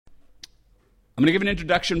I'm going to give an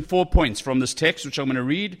introduction, 4 points from this text, which I'm going to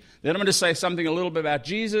read. Then I'm going to say something a little bit about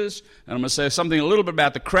Jesus, and I'm going to say something a little bit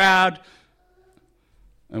about the crowd,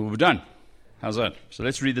 and we'll be done. How's that? So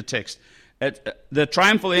let's read the text. The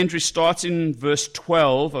triumphal entry starts in verse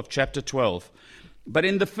 12 of chapter 12. But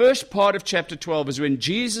in the first part of chapter 12 is when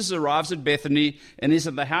Jesus arrives at Bethany and is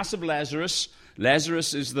at the house of Lazarus.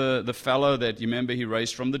 Lazarus is the fellow that, you remember, he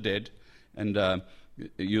raised from the dead. And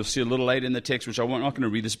you'll see a little later in the text, which I'm not going to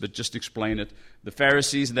read this, but just explain it. The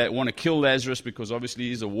Pharisees that want to kill Lazarus because obviously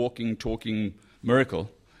he's a walking, talking miracle.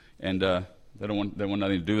 And they want nothing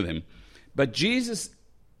to do with him. But Jesus,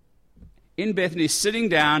 in Bethany, is sitting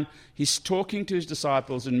down. He's talking to his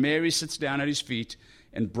disciples, and Mary sits down at his feet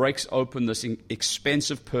and breaks open this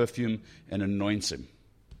expensive perfume and anoints him.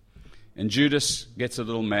 And Judas gets a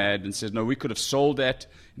little mad and says, no, we could have sold that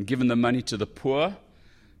and given the money to the poor.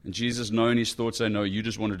 And Jesus, knowing his thoughts, says, no, you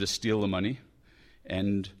just wanted to steal the money.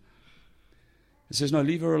 And he says, no,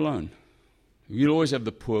 leave her alone. You'll always have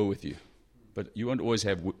the poor with you, but you won't always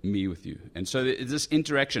have me with you. And so there's this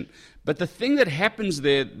interaction. But the thing that happens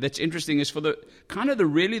there that's interesting is for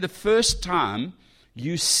the first time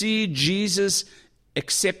you see Jesus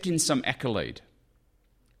accepting some accolade.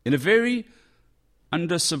 In a very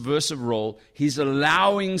under-subversive role, he's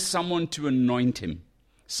allowing someone to anoint him,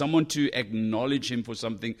 someone to acknowledge him for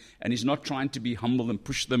something, and he's not trying to be humble and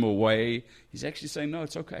push them away. He's actually saying, no,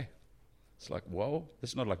 it's okay. It's like, whoa,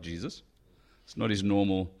 that's not like Jesus. It's not his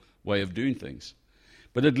normal way of doing things.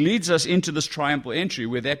 But it leads us into this triumphal entry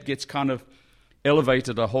where that gets kind of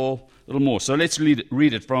elevated a whole little more. So let's read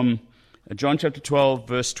it from John chapter 12,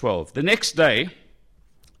 verse 12. The next day,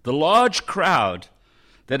 the large crowd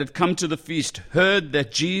that had come to the feast heard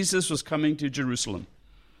that Jesus was coming to Jerusalem.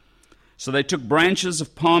 So they took branches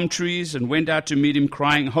of palm trees and went out to meet him,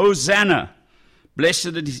 crying, Hosanna!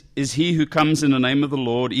 Blessed is he who comes in the name of the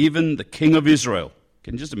Lord, even the King of Israel.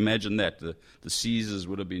 Can you just imagine that? The Caesars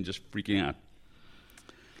would have been just freaking out.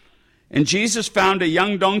 And Jesus found a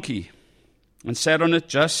young donkey and sat on it,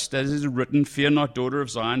 just as it is written, Fear not, daughter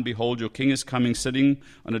of Zion, behold, your king is coming, sitting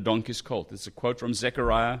on a donkey's colt. It's a quote from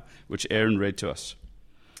Zechariah, which Aaron read to us.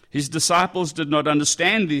 His disciples did not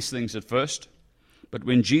understand these things at first, but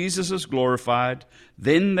when Jesus was glorified,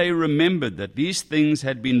 then they remembered that these things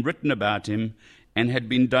had been written about him and had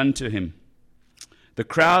been done to him. The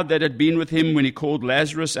crowd that had been with him when he called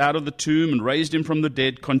Lazarus out of the tomb and raised him from the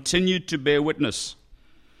dead continued to bear witness.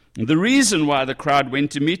 The reason why the crowd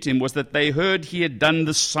went to meet him was that they heard he had done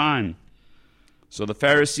this sign. So the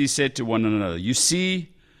Pharisees said to one another, You see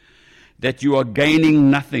that you are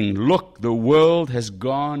gaining nothing. Look, the world has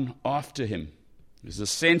gone after him. There's a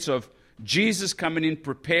sense of Jesus coming in,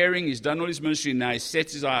 preparing. He's done all his ministry. Now he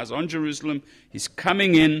sets his eyes on Jerusalem. He's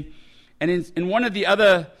coming in. And in one of the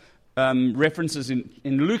other references in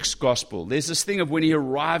Luke's gospel, there's this thing of when he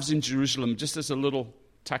arrives in Jerusalem, just as a little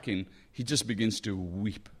tuck-in, he just begins to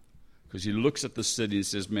weep. Because he looks at the city and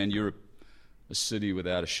says, man, you're a city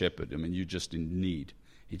without a shepherd. I mean, you're just in need.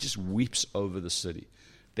 He just weeps over the city.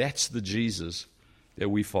 That's the Jesus that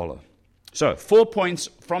we follow. So, 4 points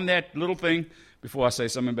from that little thing before I say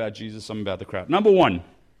something about Jesus, something about the crowd. Number 1,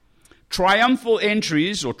 triumphal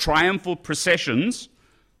entries or triumphal processions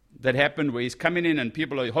that happened where he's coming in and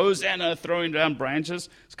people are, Hosanna, throwing down branches.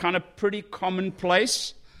 It's kind of pretty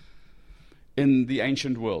commonplace in the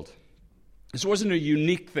ancient world. This wasn't a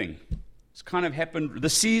unique thing. It's kind of happened. The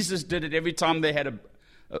Caesars did it every time they had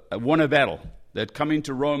won a battle. They'd come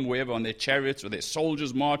into Rome, wherever, on their chariots with their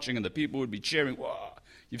soldiers marching, and the people would be cheering. Whoa.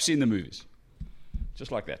 You've seen the movies.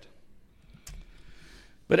 Just like that.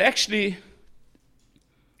 But actually,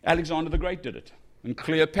 Alexander the Great did it. And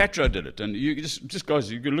Cleopatra did it. And you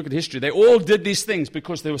guys, you can look at history. They all did these things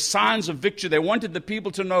because there were signs of victory. They wanted the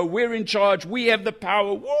people to know, we're in charge, we have the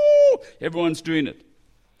power. Woo! Everyone's doing it.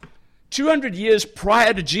 200 years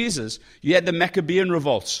prior to Jesus, you had the Maccabean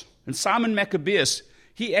revolts. And Simon Maccabeus,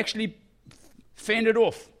 he actually fended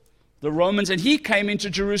off the Romans, and he came into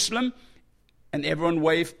Jerusalem, and everyone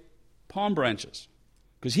waved palm branches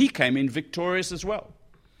because he came in victorious as well.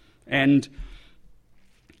 And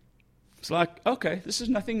it's like, okay, this is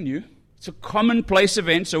nothing new. It's a commonplace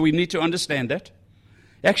event, so we need to understand that.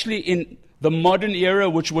 Actually, in the modern era,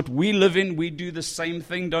 which what we live in, we do the same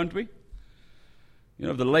thing, don't we? You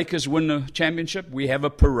know, if the Lakers win the championship, we have a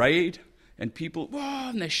parade, and people, whoa,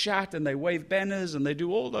 and they shout, and they wave banners, and they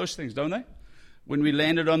do all those things, don't they? When we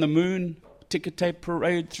landed on the moon, ticker tape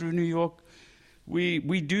parade through New York, we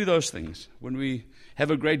do those things. When we have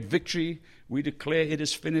a great victory, we declare it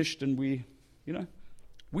is finished, and we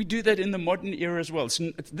do that in the modern era as well.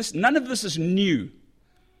 None of this is new.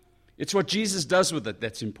 It's what Jesus does with it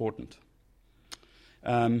that's important.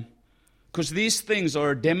 Because these things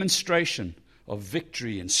are a demonstration of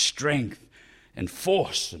victory and strength and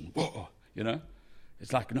force and whoa,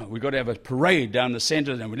 It's like, no, we've got to have a parade down the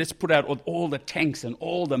center and let's put out all the tanks and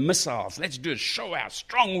all the missiles. Let's do it, show how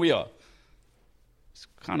strong we are. It's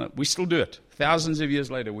we still do it. Thousands of years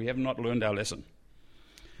later, we have not learned our lesson.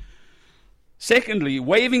 Secondly,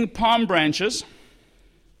 waving palm branches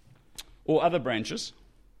or other branches,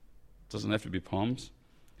 doesn't have to be palms,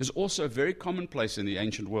 is also very commonplace in the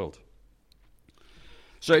ancient world.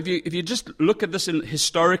 So if you just look at this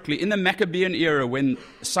historically, in the Maccabean era, when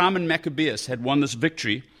Simon Maccabeus had won this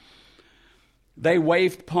victory, they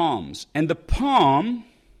waved palms. And the palm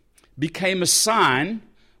became a sign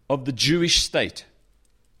of the Jewish state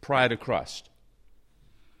prior to Christ.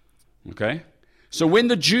 Okay? So when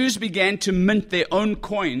the Jews began to mint their own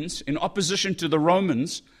coins in opposition to the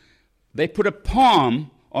Romans, they put a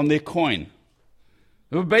palm on their coin.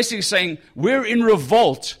 They were basically saying, we're in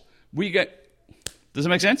revolt. Does it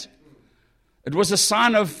make sense? It was a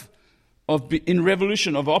sign in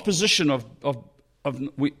revolution, of opposition,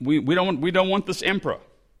 we don't want this emperor.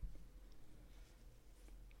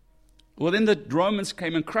 Well, then the Romans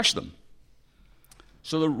came and crushed them.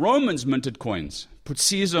 So the Romans minted coins, put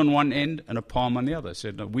Caesar on one end and a palm on the other.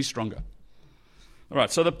 Said, no, we're stronger. All right,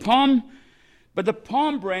 so the palm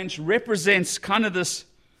branch represents kind of this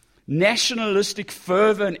nationalistic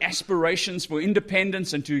fervor and aspirations for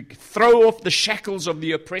independence and to throw off the shackles of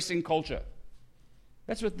the oppressing culture.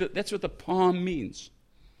 That's what the palm means.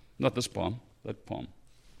 Not this palm, that palm.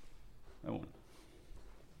 That one.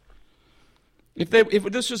 If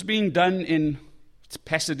this was being done in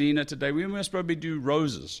Pasadena today, we must probably do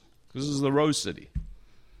roses, because this is the Rose City.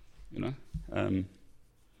 But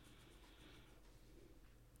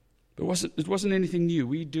it wasn't anything new.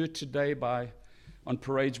 We do it today on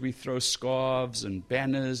parades we throw scarves and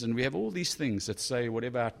banners, and we have all these things that say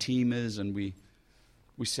whatever our team is, and we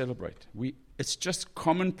celebrate. It's just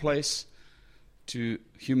commonplace to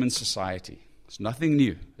human society. It's nothing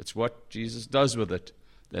new. It's what Jesus does with it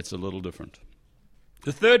that's a little different.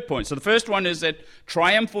 The third point, so the first one is that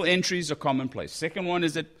triumphal entries are commonplace. Second one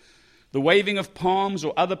is that the waving of palms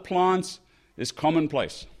or other plants is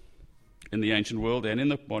commonplace in the ancient world and in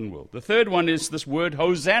the modern world. The third one is this word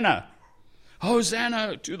Hosanna.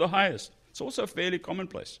 Hosanna to the highest. It's also fairly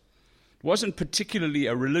commonplace. It wasn't particularly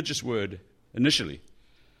a religious word initially.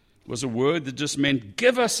 It was a word that just meant,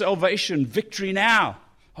 give us salvation, victory now.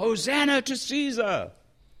 Hosanna to Caesar.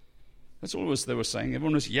 That's all they were saying.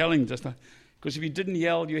 Everyone was yelling just like, because if you didn't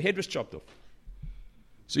yell, your head was chopped off.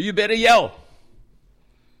 So you better yell.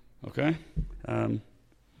 Okay?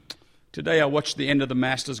 Today I watched the end of the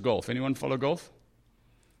Masters Golf. Anyone follow golf?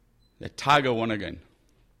 That Tiger won again.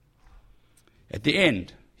 At the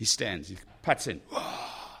end, he stands, he putts in.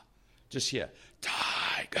 Just here.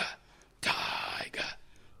 Tiger, Tiger,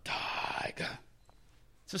 Tiger.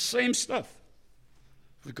 It's the same stuff.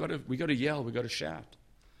 We've got to yell, we've got to shout.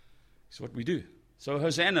 It's what we do. So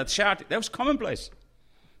Hosanna, shout, that was commonplace.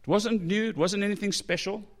 It wasn't new, it wasn't anything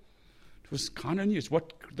special. It was kind of new. It's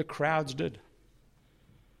what the crowds did.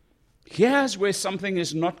 Here's where something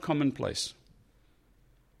is not commonplace.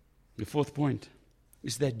 The fourth point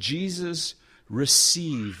is that Jesus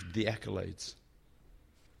received the accolades,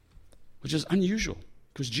 which is unusual,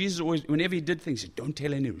 because Jesus always, whenever he did things, he said, don't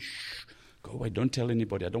tell anyone. Shh, go away, don't tell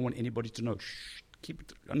anybody. I don't want anybody to know. Shh, keep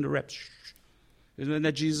it under wraps. Shh. Isn't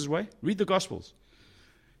that Jesus' way? Read the Gospels.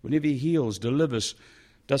 Whenever he heals, delivers,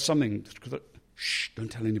 does something, shh, don't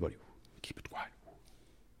tell anybody. Keep it quiet.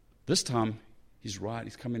 This time, he's right.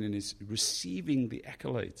 He's coming and he's receiving the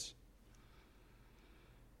accolades.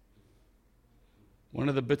 One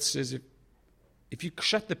of the bits says, if you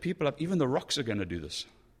shut the people up, even the rocks are going to do this.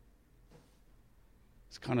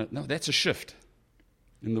 It's no, that's a shift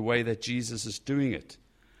in the way that Jesus is doing it.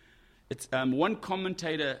 It's, one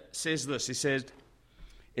commentator says this. He said,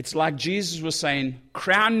 it's like Jesus was saying,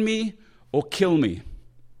 crown me or kill me.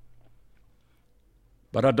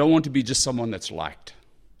 But I don't want to be just someone that's liked.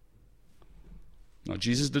 No,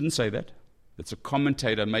 Jesus didn't say that. It's a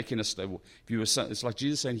commentator making a statement. It's like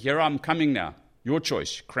Jesus saying, here I'm coming now. Your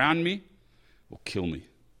choice. Crown me or kill me.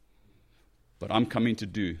 But I'm coming to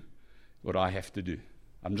do what I have to do.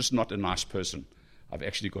 I'm just not a nice person. I've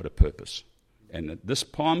actually got a purpose. And this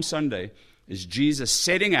Palm Sunday is Jesus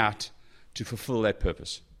setting out to fulfill that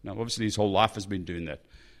purpose. Now, obviously, his whole life has been doing that.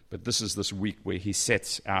 But this is this week where he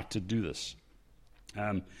sets out to do this.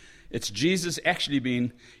 It's Jesus actually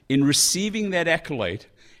been in receiving that accolade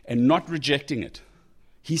and not rejecting it.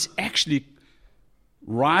 He's actually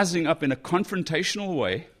rising up in a confrontational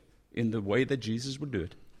way, in the way that Jesus would do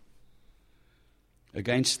it,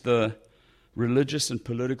 against the religious and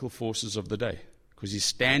political forces of the day, because he's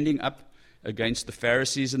standing up against the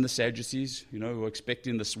Pharisees and the Sadducees, who are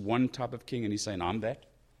expecting this one type of king, and he's saying, I'm that.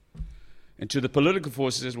 And to the political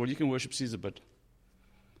forces, he says, well, you can worship Caesar, but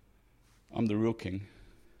I'm the real king.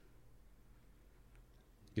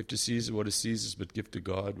 Give to Caesar what is Caesar's, but give to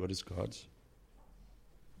God what is God's.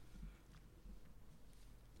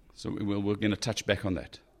 So we're going to touch back on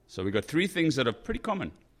that. So we've got three things that are pretty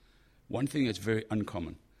common. One thing that's very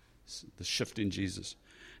uncommon, the shift in Jesus.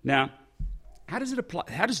 Now, how does it apply?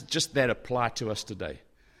 How does just that apply to us today?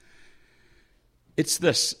 It's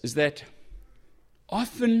this, is that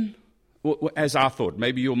often, as I thought,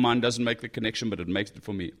 maybe your mind doesn't make the connection, but it makes it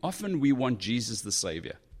for me. Often we want Jesus the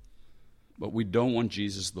Savior, but we don't want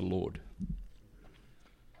Jesus the Lord.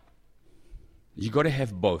 You've got to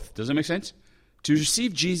have both. Does that make sense? To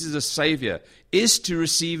receive Jesus as Savior is to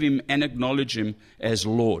receive Him and acknowledge Him as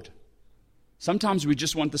Lord. Sometimes we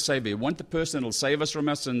just want the Savior. We want the person that will save us from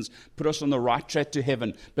our sins, put us on the right track to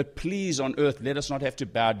heaven. But please, on earth, let us not have to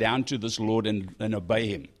bow down to this Lord and obey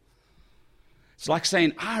Him. It's like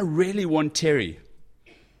saying, I really want Terry,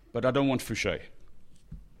 but I don't want Fouché.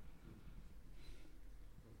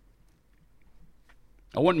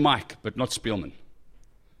 I want Mike, but not Spielman.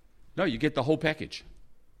 No, you get the whole package.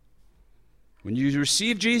 When you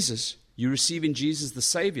receive Jesus, you receive in Jesus the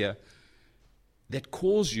Savior that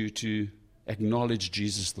calls you to acknowledge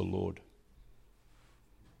Jesus the Lord.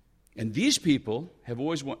 And these people have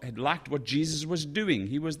always had liked what Jesus was doing.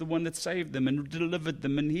 He was the one that saved them and delivered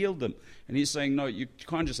them and healed them. And He's saying, no, you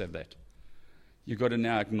can't just have that. You've got to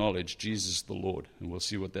now acknowledge Jesus the Lord. And we'll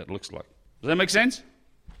see what that looks like. Does that make sense?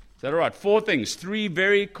 Is that all right? 4 things. 3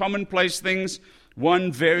 very commonplace things.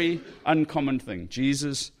 1 very uncommon thing.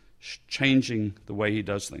 Jesus changing the way He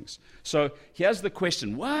does things. So here's the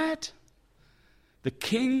question. What? The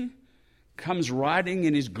king comes riding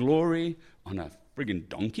in his glory on a friggin'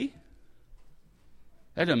 donkey?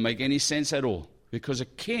 That doesn't make any sense at all. Because a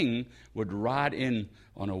king would ride in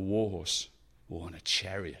on a war horse or on a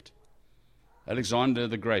chariot. Alexander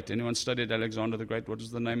the Great. Anyone studied Alexander the Great? What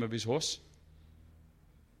is the name of his horse?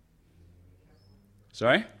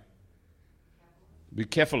 Sorry?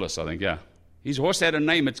 Bucephalus, I think, yeah. His horse had a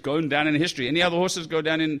name. It's going down in history. Any other horses go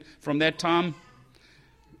down in from that time?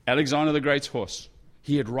 Alexander the Great's horse.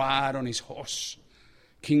 He'd ride on his horse.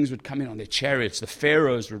 Kings would come in on their chariots. The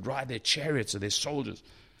pharaohs would ride their chariots or their soldiers.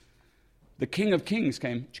 The King of Kings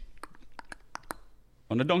came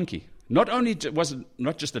on a donkey. Not only was it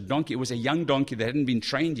not just a donkey, it was a young donkey that hadn't been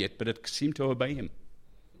trained yet, but it seemed to obey him.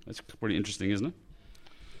 That's pretty interesting, isn't it?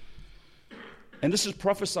 And this is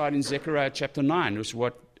prophesied in Zechariah chapter 9. It was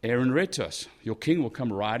what Aaron read to us. Your king will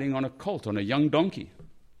come riding on a colt, on a young donkey.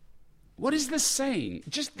 What is this saying?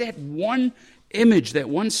 Just that one image, that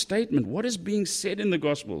one statement. What is being said in the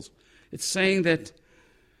Gospels? It's saying that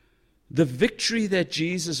the victory that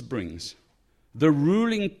Jesus brings, the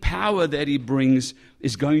ruling power that He brings,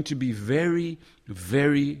 is going to be very,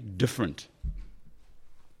 very different.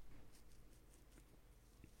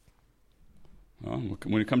 Well,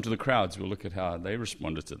 when we come to the crowds, we'll look at how they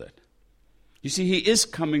responded to that. You see, He is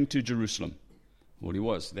coming to Jerusalem. Well, He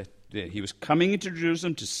was. He was coming into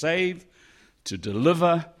Jerusalem to save, to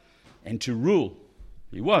deliver, and to rule.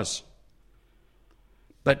 He was.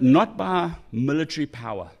 But not by military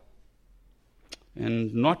power,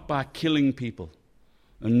 and not by killing people,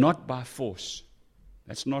 and not by force.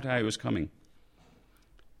 That's not how He was coming.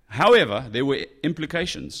 However, there were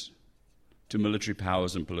implications to military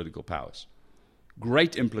powers and political powers.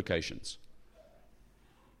 Great implications.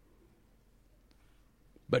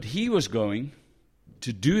 But He was going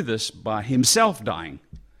to do this by Himself dying.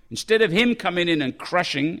 Instead of Him coming in and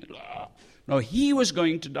crushing, no, He was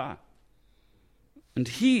going to die. And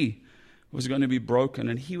He was going to be broken,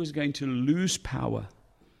 and He was going to lose power.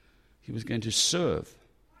 He was going to serve,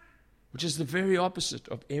 which is the very opposite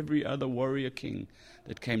of every other warrior king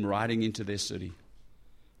that came riding into their city.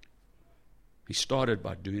 He started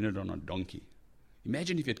by doing it on a donkey.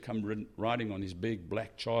 Imagine if He had come riding on his big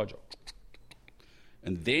black charger.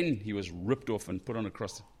 And then He was ripped off and put on a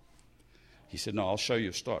cross. He said, no, I'll show you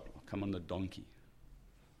a start. I'll come on the donkey.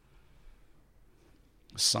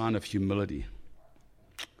 A sign of humility.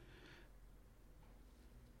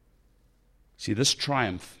 See, this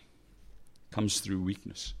triumph comes through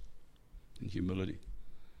weakness and humility.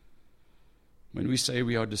 When we say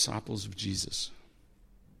we are disciples of Jesus,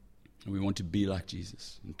 and we want to be like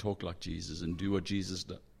Jesus, and talk like Jesus, and do what Jesus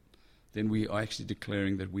did, then we are actually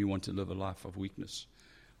declaring that we want to live a life of weakness,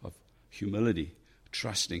 of humility,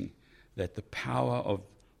 trusting that the power of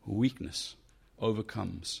weakness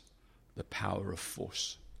overcomes the power of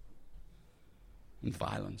force and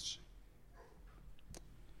violence.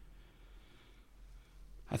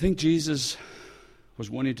 I think Jesus was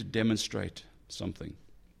wanting to demonstrate something.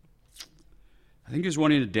 I think he was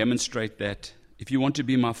wanting to demonstrate that if you want to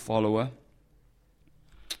be my follower,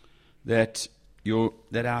 that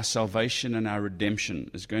our salvation and our redemption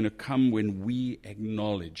is going to come when we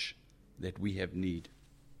acknowledge that we have need.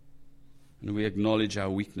 And we acknowledge our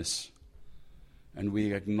weakness. And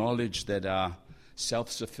we acknowledge that our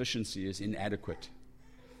self-sufficiency is inadequate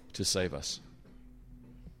to save us.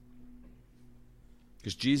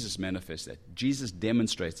 Because Jesus manifests that. Jesus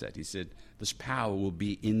demonstrates that. He said, this power will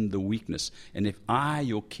be in the weakness. And if I,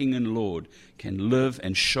 your King and Lord, can live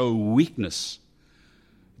and show weakness,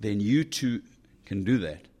 then you too can do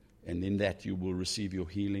that. And in that you will receive your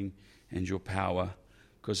healing and your power.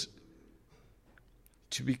 Because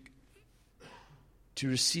to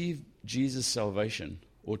receive Jesus' salvation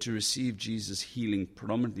or to receive Jesus' healing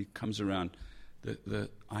predominantly comes around the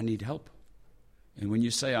I need help. And when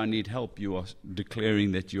you say I need help, you are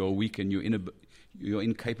declaring that you are weak and you're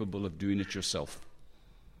incapable of doing it yourself.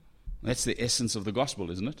 That's the essence of the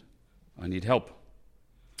gospel, isn't it? I need help.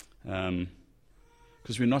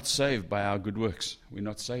 Because we're not saved by our good works. We're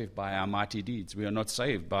not saved by our mighty deeds. We are not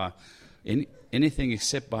saved by anything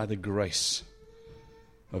except by the grace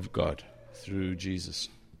of God through Jesus.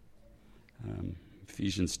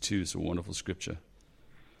 Ephesians 2 is a wonderful scripture.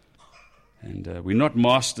 And we're not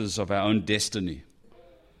masters of our own destiny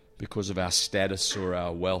because of our status or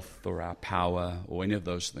our wealth or our power or any of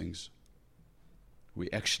those things. We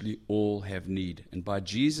actually all have need. And by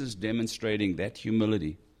Jesus demonstrating that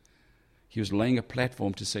humility, he was laying a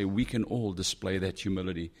platform to say we can all display that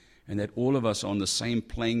humility and that all of us are on the same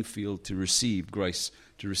playing field to receive grace,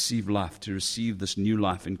 to receive life, to receive this new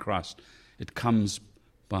life in Christ. It comes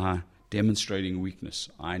by demonstrating weakness.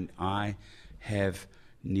 I have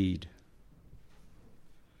need.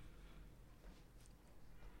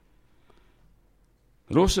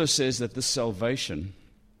 It also says that this salvation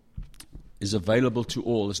is available to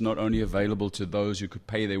all. It's not only available to those who could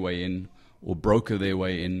pay their way in or broker their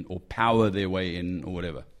way in or power their way in or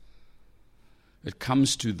whatever. It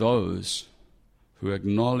comes to those who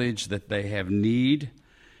acknowledge that they have need.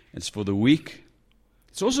 It's for the weak.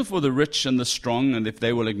 It's also for the rich and the strong, and if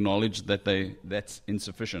they will acknowledge that that's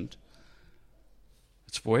insufficient.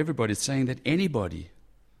 It's for everybody. It's saying that anybody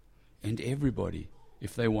and everybody,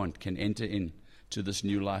 if they want, can enter in to this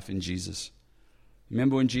new life in Jesus.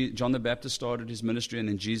 Remember when John the Baptist started his ministry and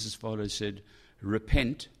then Jesus followed and said,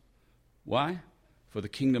 repent. Why? For the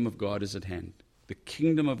kingdom of God is at hand. The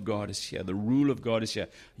kingdom of God is here. The rule of God is here.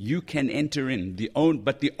 You can enter in,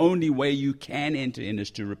 but the only way you can enter in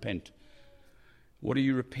is to repent. What are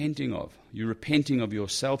you repenting of? You're repenting of your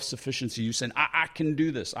self-sufficiency. You're saying, I can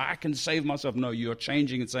do this. I can save myself. No, you're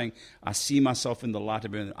changing and saying, I see myself in the light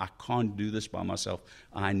of it. I can't do this by myself.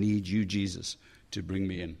 I need you, Jesus, to bring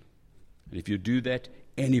me in. And if you do that,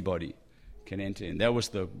 anybody can enter in. That was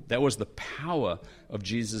the power of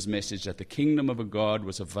Jesus' message, that the kingdom of God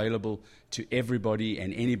was available to everybody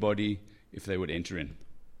and anybody if they would enter in.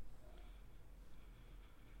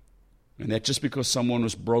 And that just because someone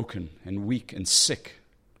was broken and weak and sick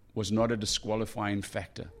was not a disqualifying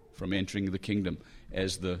factor from entering the kingdom,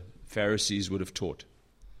 as the Pharisees would have taught.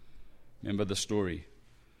 Remember the story.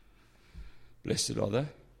 Blessed are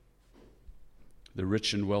the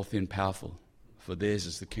rich and wealthy and powerful, for theirs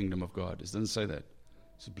is the kingdom of God. It doesn't say that. It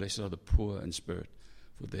says, blessed are the poor in spirit,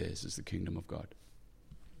 for theirs is the kingdom of God.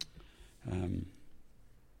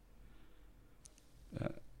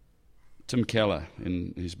 Tim Keller,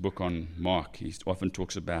 in his book on Mark, he often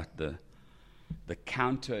talks about the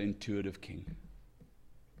counterintuitive king.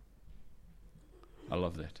 I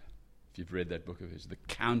love that. If you've read that book of his, the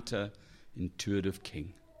counterintuitive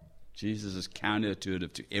king. Jesus is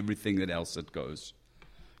counterintuitive to everything that else that goes.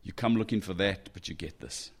 You come looking for that, but you get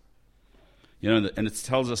this. And it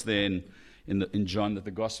tells us there in John that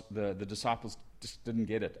the disciples just didn't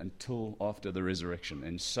get it until after the resurrection,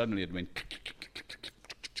 and suddenly it went.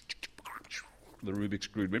 The Rubik's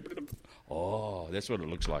Cube went. Oh, that's what it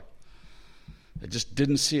looks like. They just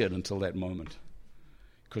didn't see it until that moment,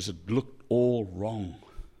 because it looked all wrong.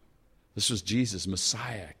 This was Jesus,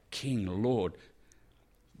 Messiah, King, Lord.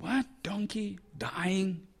 What? Donkey?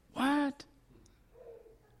 Dying? What?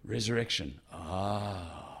 Resurrection.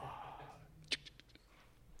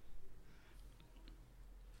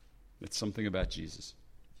 That's something about Jesus.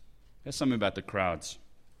 There's something about the crowds.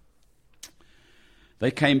 They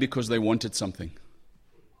came because they wanted something.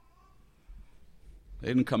 They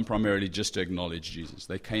didn't come primarily just to acknowledge Jesus.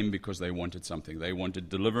 They came because they wanted something. They wanted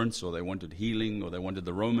deliverance, or they wanted healing, or they wanted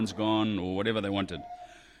the Romans gone, or whatever they wanted.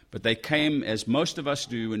 But they came, as most of us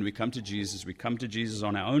do when we come to Jesus. We come to Jesus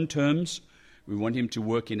on our own terms. We want him to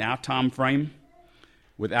work in our time frame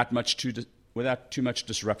without too much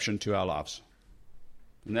disruption to our lives.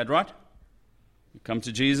 Isn't that right? We come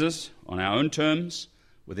to Jesus on our own terms,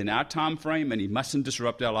 within our time frame, and he mustn't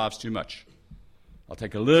disrupt our lives too much. I'll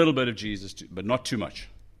take a little bit of Jesus, but not too much.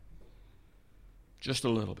 Just a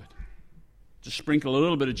little bit. Just sprinkle a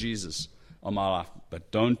little bit of Jesus on my life, but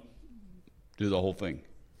don't do the whole thing.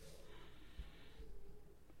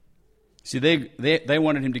 See, they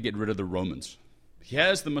wanted him to get rid of the Romans.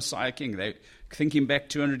 Here's the Messiah King. They thinking back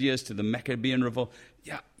 200 years to the Maccabean revolt.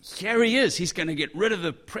 Yeah, here he is. He's going to get rid of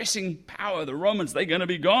the pressing power of the Romans. They're going to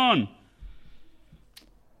be gone.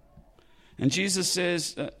 And Jesus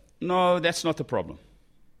says, no, that's not the problem.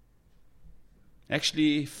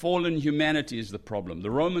 Actually, fallen humanity is the problem.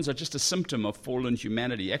 The Romans are just a symptom of fallen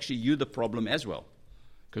humanity. Actually, you're the problem as well,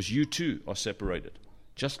 because you too are separated,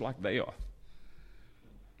 just like they are.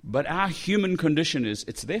 But our human condition is,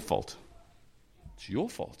 it's their fault. It's your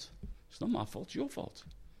fault. It's not my fault, it's your fault.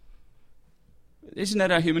 Isn't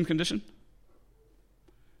that our human condition?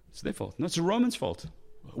 It's their fault. No, it's the Romans' fault.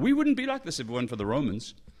 We wouldn't be like this if it weren't for the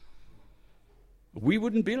Romans. We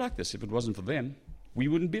wouldn't be like this if it wasn't for them. We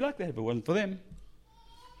wouldn't be like that if it wasn't for them.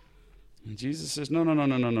 And Jesus says, no.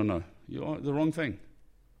 You're the wrong thing.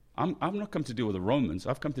 I've not come to deal with the Romans.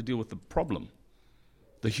 I've come to deal with the problem.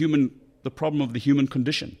 The problem of the human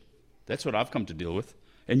condition. That's what I've come to deal with.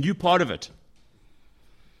 And you part of it.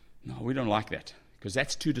 No, we don't like that, because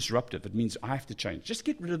that's too disruptive. It means I have to change. Just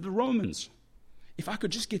get rid of the Romans. If I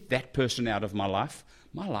could just get that person out of my life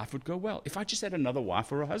would go well. If I just had another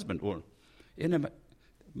wife or a husband, it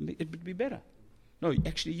would be better. No,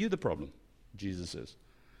 actually, you're the problem, Jesus says.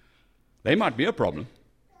 They might be a problem,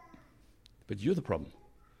 but you're the problem.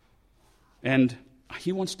 And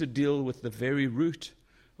he wants to deal with the very root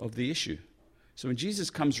of the issue. So when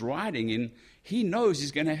Jesus comes riding in, he knows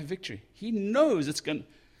he's going to have victory. He knows it's going to...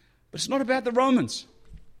 But it's not about the Romans,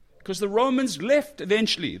 because the Romans left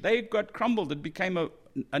eventually. They got crumbled. It became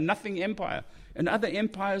a nothing empire, and other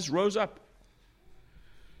empires rose up.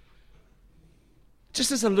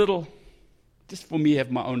 Just for me,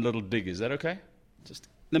 have my own little dig. Is that okay? Just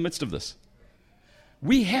in the midst of this.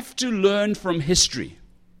 We have to learn from history.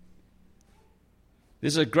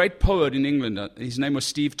 There's a great poet in England. His name was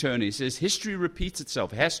Steve Turner. He says, history repeats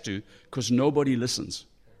itself. It has to, because nobody listens.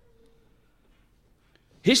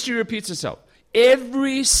 History repeats itself.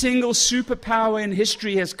 Every single superpower in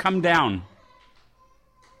history has come down.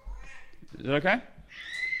 Is that okay?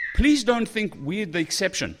 Please don't think we're the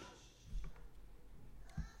exception.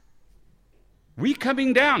 We're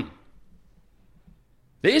coming down.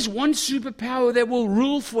 There is one superpower that will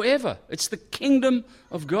rule forever. It's the kingdom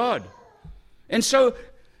of God. And so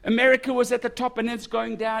America was at the top and it's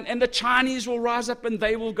going down, and the Chinese will rise up and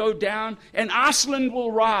they will go down, and Iceland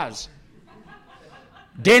will rise.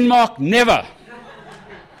 Denmark, never.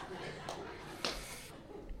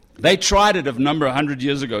 They tried it a number of 100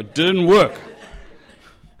 years ago. It didn't work.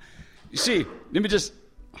 You see, let me just,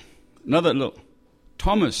 another look.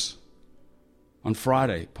 Thomas, on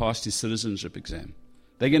Friday, passed his citizenship exam.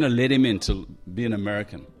 They're going to let him in to be an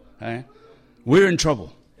American. Eh? We're in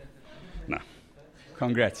trouble. No.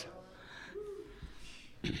 Congrats.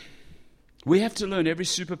 We have to learn every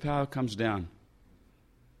superpower comes down.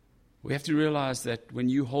 We have to realize that when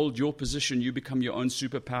you hold your position, you become your own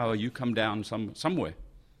superpower. You come down somewhere.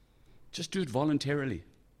 Just do it voluntarily.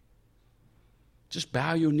 Just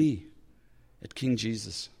bow your knee at King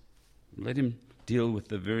Jesus. Let him deal with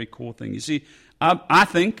the very core thing. You see, I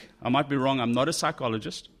think, I might be wrong, I'm not a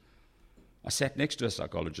psychologist. I sat next to a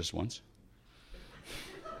psychologist once.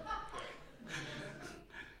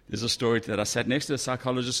 There's a story that I sat next to a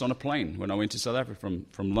psychologist on a plane when I went to South Africa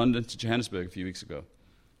from London to Johannesburg a few weeks ago.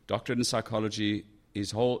 Doctorate in psychology,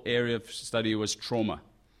 his whole area of study was trauma.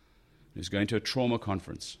 He was going to a trauma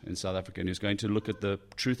conference in South Africa, and he was going to look at the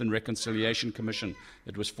Truth and Reconciliation Commission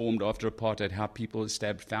that was formed after apartheid, how people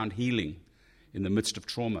found healing in the midst of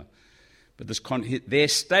trauma. But their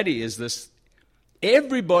study is this: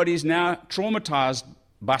 everybody's now traumatized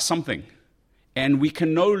by something, and we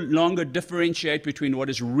can no longer differentiate between what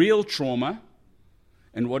is real trauma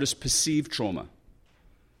and what is perceived trauma.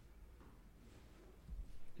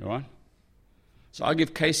 All right? So I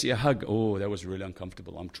give Casey a hug. Oh, that was really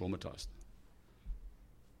uncomfortable. I'm traumatized.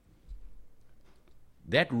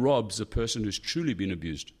 That robs a person who's truly been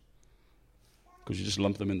abused, because you just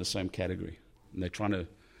lump them in the same category, and they're trying to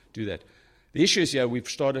do that. The issue is here,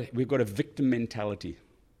 we've got a victim mentality.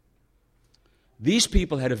 These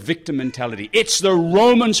people had a victim mentality. It's the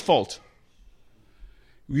Romans' fault.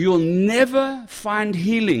 You'll never find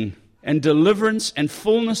healing and deliverance and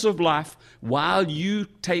fullness of life while you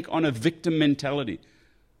take on a victim mentality.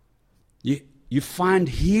 You find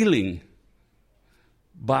healing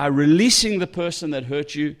by releasing the person that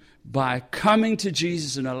hurt you, by coming to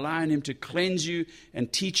Jesus and allowing Him to cleanse you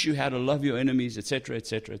and teach you how to love your enemies, etc.,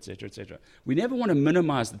 etc., etc., etc. We never want to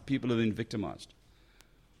minimize the people who have been victimized.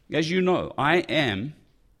 As you know, I am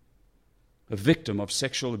a victim of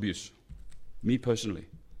sexual abuse, me personally.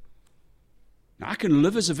 Now, I can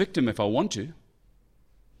live as a victim if I want to.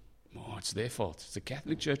 Oh, it's their fault. It's the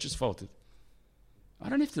Catholic Church's fault. I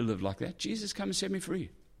don't have to live like that. Jesus, come and set me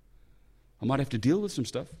free. I might have to deal with some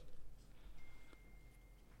stuff.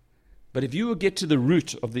 But if you will get to the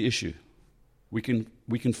root of the issue, we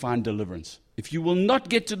can find deliverance. If you will not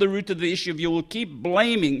get to the root of the issue, if you will keep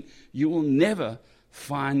blaming, you will never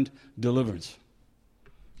find deliverance.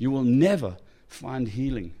 You will never find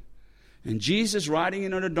healing. And Jesus riding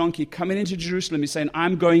in on a donkey, coming into Jerusalem, he's saying,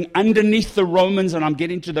 I'm going underneath the Romans and I'm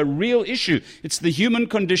getting to the real issue. It's the human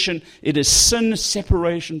condition. It is sin,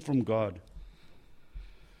 separation from God.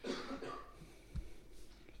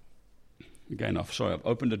 Again, I've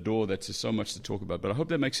opened a door that's so much to talk about, but I hope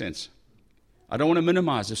that makes sense. I don't want to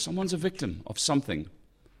minimize. If someone's a victim of something,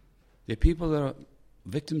 there are people that are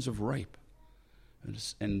victims of rape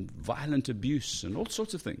and violent abuse and all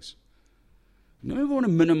sorts of things. I never want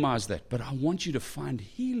to minimize that, but I want you to find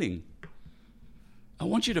healing. I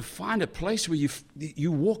want you to find a place where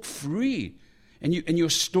you walk free and your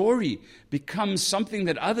story becomes something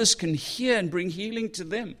that others can hear and bring healing to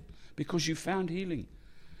them because you found healing.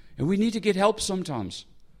 And we need to get help sometimes.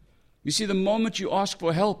 You see, the moment you ask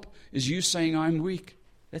for help is you saying, I'm weak.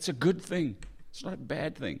 That's a good thing. It's not a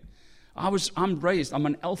bad thing. I'm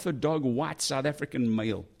an alpha dog, white South African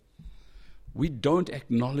male. We don't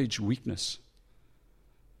acknowledge weakness.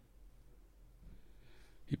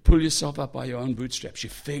 You pull yourself up by your own bootstraps. You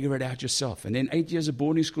figure it out yourself. And then 8 years of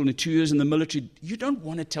boarding school and 2 years in the military, you don't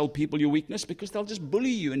want to tell people your weakness because they'll just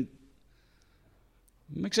bully you. And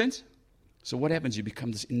make sense? So what happens? You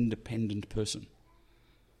become this independent person.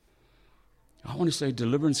 I want to say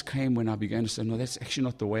deliverance came when I began to say, no, that's actually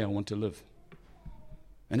not the way I want to live.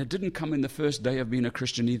 And it didn't come in the first day of being a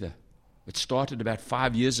Christian either. It started about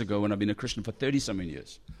 5 years ago when I've been a Christian for 30-something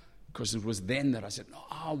years. Because it was then that I said, no,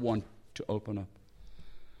 I want to open up.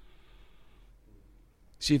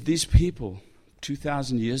 See, if these people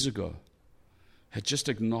 2,000 years ago had just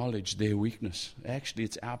acknowledged their weakness, actually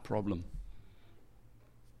it's our problem.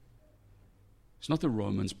 It's not the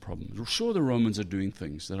Romans' problem. Sure, the Romans are doing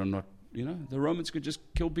things that are not, the Romans could just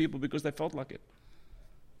kill people because they felt like it.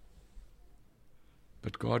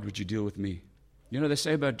 But God, would you deal with me? They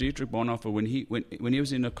say about Dietrich Bonhoeffer, when he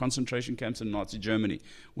was in a concentration camps in Nazi Germany,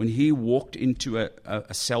 when he walked into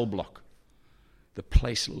a cell block, the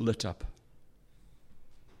place lit up.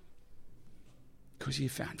 Because he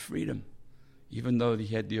found freedom, even though he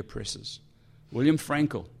had the oppressors. William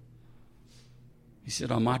Frankel, he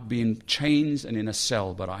said, I might be in chains and in a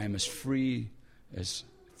cell, but I am as free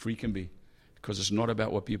can be. Because it's not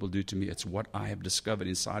about what people do to me, it's what I have discovered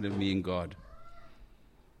inside of me in God.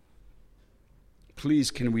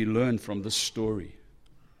 Please, can we learn from this story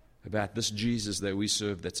about this Jesus that we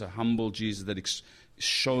serve, that's a humble Jesus that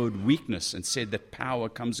showed weakness and said that power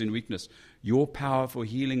comes in weakness. Your power for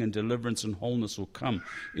healing and deliverance and wholeness will come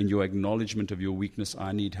in your acknowledgement of your weakness.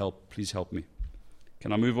 I need help. Please help me.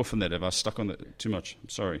 Can I move off from that? Have I stuck on that too much? I'm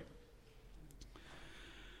sorry.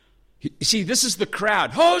 You see, this is the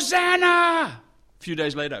crowd. Hosanna! A few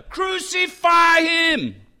days later, crucify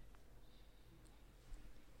him!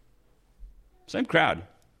 Same crowd.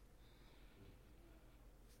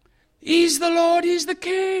 He's the Lord, he's the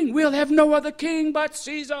King. We'll have no other king but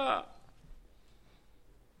Caesar.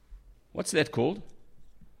 What's that called?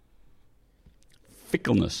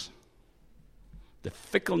 Fickleness. The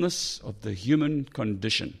fickleness of the human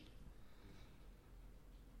condition.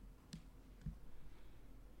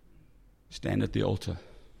 Stand at the altar.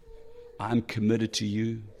 I'm committed to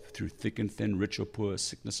you through thick and thin, rich or poor,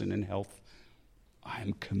 sickness and in health. I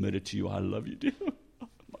am committed to you. I love you, dear.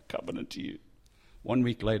 My covenant to you. 1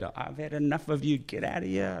 week later, I've had enough of you. Get out of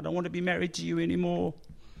here. I don't want to be married to you anymore.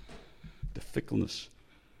 The fickleness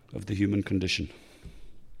of the human condition.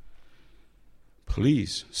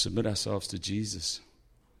 Please submit ourselves to Jesus,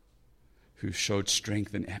 who showed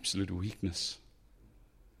strength in absolute weakness.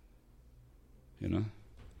 I'm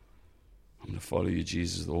going to follow you,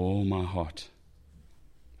 Jesus, with all my heart.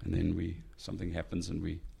 And then something happens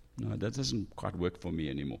and no, that doesn't quite work for me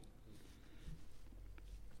anymore.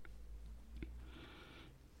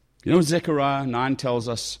 Zechariah 9 tells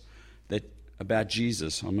us that about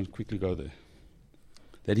Jesus. I'm going to quickly go there.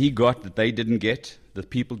 that he got that they didn't get, the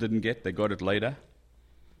people didn't get, they got it later,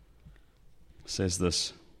 says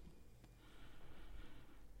this.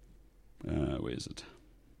 Where is it?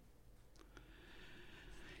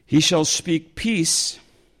 He shall speak peace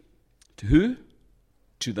to who?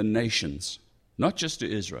 To the nations. Not just to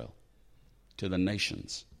Israel, to the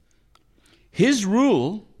nations. His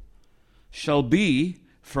rule shall be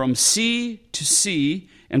from sea to sea,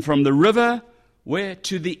 and from the river where?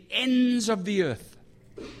 To the ends of the earth.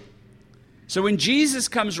 So when Jesus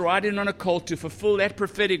comes riding on a colt to fulfill that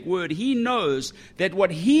prophetic word, he knows that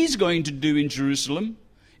what he's going to do in Jerusalem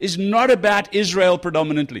is not about Israel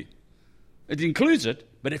predominantly. It includes it,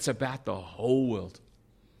 but it's about the whole world.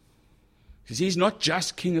 Because he's not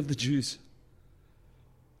just king of the Jews.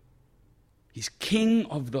 He's king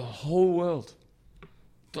of the whole world.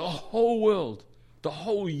 The whole world, the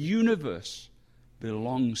whole universe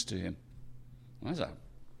belongs to him. That's a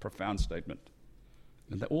profound statement.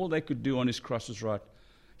 And all they could do on his cross was write,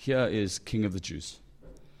 here is King of the Jews.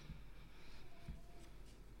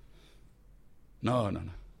 No.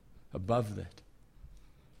 Above that,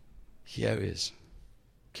 here is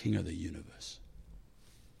King of the universe.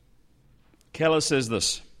 Keller says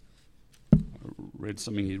this. I read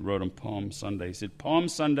something he wrote on Palm Sunday. He said, Palm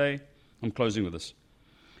Sunday, I'm closing with this,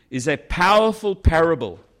 is a powerful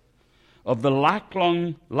parable of the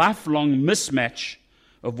lifelong mismatch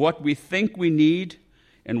of what we think we need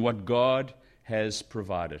and what God has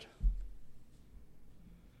provided.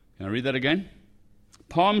 Can I read that again?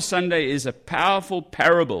 Palm Sunday is a powerful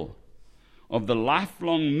parable of the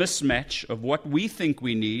lifelong mismatch of what we think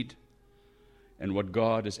we need and what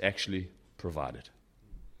God has actually provided.